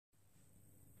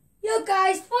Yo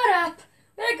guys, what up?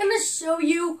 We're gonna show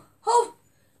you how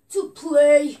to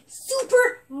play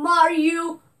Super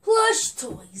Mario plush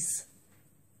toys.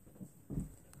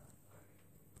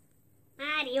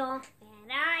 Mario,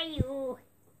 where are you?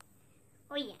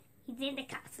 Oh yeah, he's in the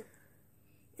castle.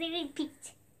 He's in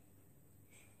Pete.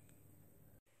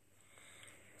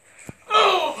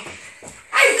 Oh,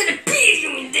 I'm gonna beat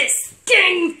you in this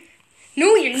game.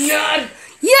 No, you're not.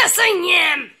 Yes, I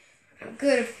am. I'm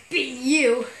gonna beat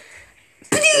you.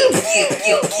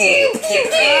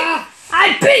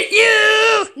 I beat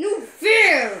you. No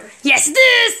fair. Yes, it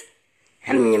is.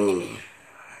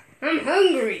 I'm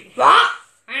hungry. What?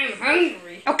 I'm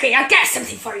hungry. Okay, I got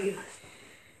something for you.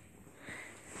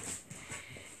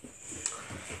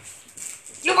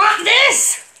 You want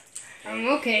this?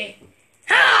 Okay.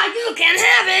 Ah, you can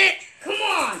have it. Come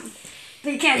on.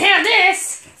 But you can't have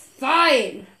this.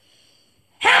 Fine.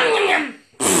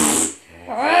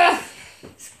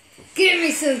 Give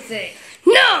me something.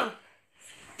 No.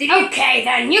 Okay,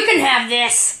 then you can have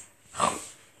this.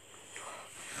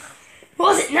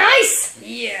 Was it nice?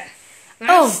 Yeah.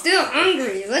 I'm still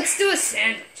hungry. Let's do a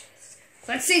sandwich.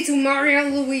 Let's say to Mario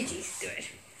and Luigi's good.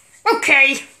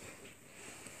 Okay.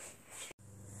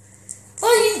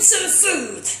 I need some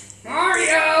food.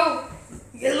 Mario!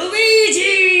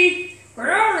 Luigi!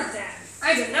 Where are they?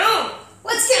 I don't know.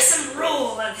 Let's get some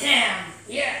roll and ham.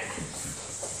 Yeah.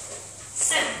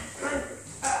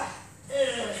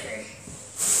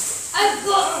 I've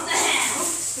got the ham.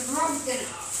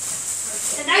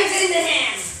 And I'm getting the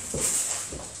ham.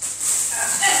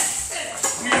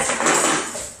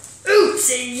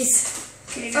 Oopsies.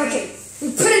 Okay, we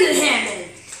put in the ham in.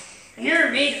 I never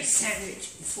made a sandwich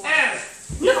before.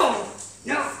 No.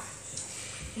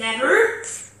 Never?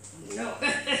 No.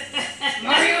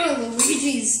 Mario and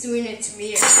Luigi's doing it to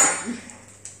me again.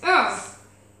 Oh.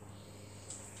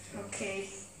 Okay.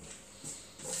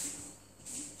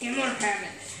 Get more ham in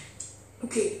it.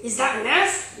 Okay, is that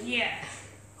enough? Yeah.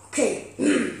 Okay.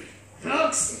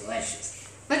 Looks delicious.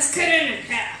 Let's cut it in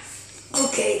half.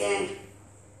 Okay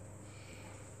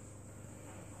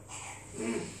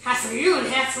then. Half for you and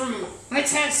half for me.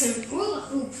 Let's have some hula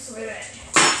hoops with it.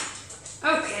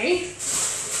 Okay.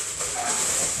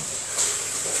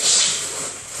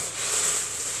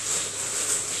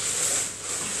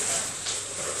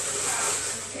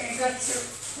 Okay, I got some.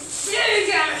 Yeah, you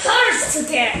got hearts to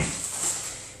get.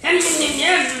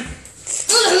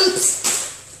 Hula hoops.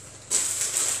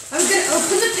 I'm gonna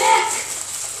open the pack.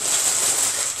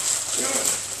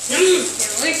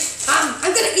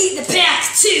 I'm gonna eat the pack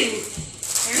too.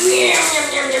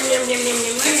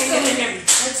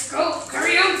 Let's go.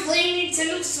 Hurry on playing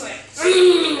Nintendo Switch.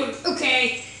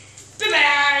 Okay.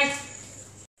 Bye-bye.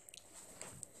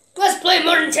 Let's play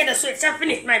more Nintendo Switch. I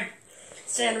finished my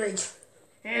sandwich.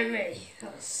 Yummy.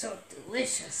 That was so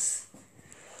delicious.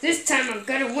 This time I'm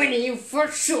gonna win you for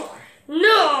sure.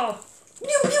 No!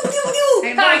 You!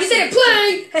 Ah, you didn't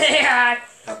play!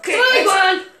 Okay. Play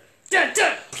one!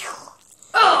 Dun.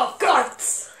 Oh,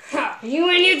 farts! You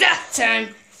and you that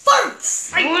time.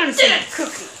 Farts! I want some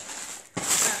cookie.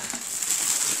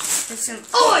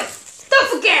 Oh, don't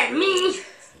forget me!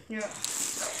 Yeah.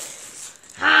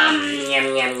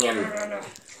 Yum. Yum.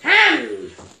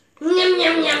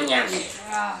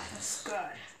 Ah, that's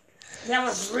good. That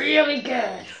was really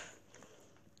good.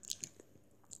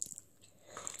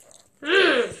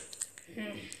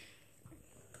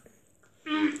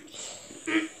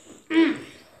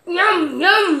 Yum.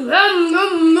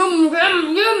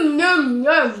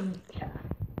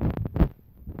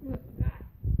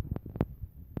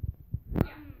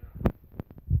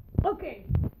 Okay.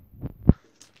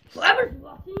 Whoever's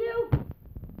watching now,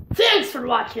 thanks for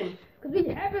watching. Because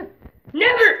we haven't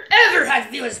never ever had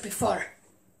viewers before.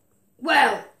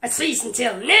 Well, at least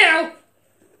until now.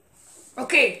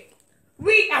 Okay,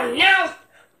 we are now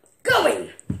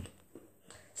going.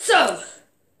 So,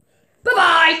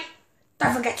 bye-bye.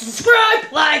 Don't forget to subscribe.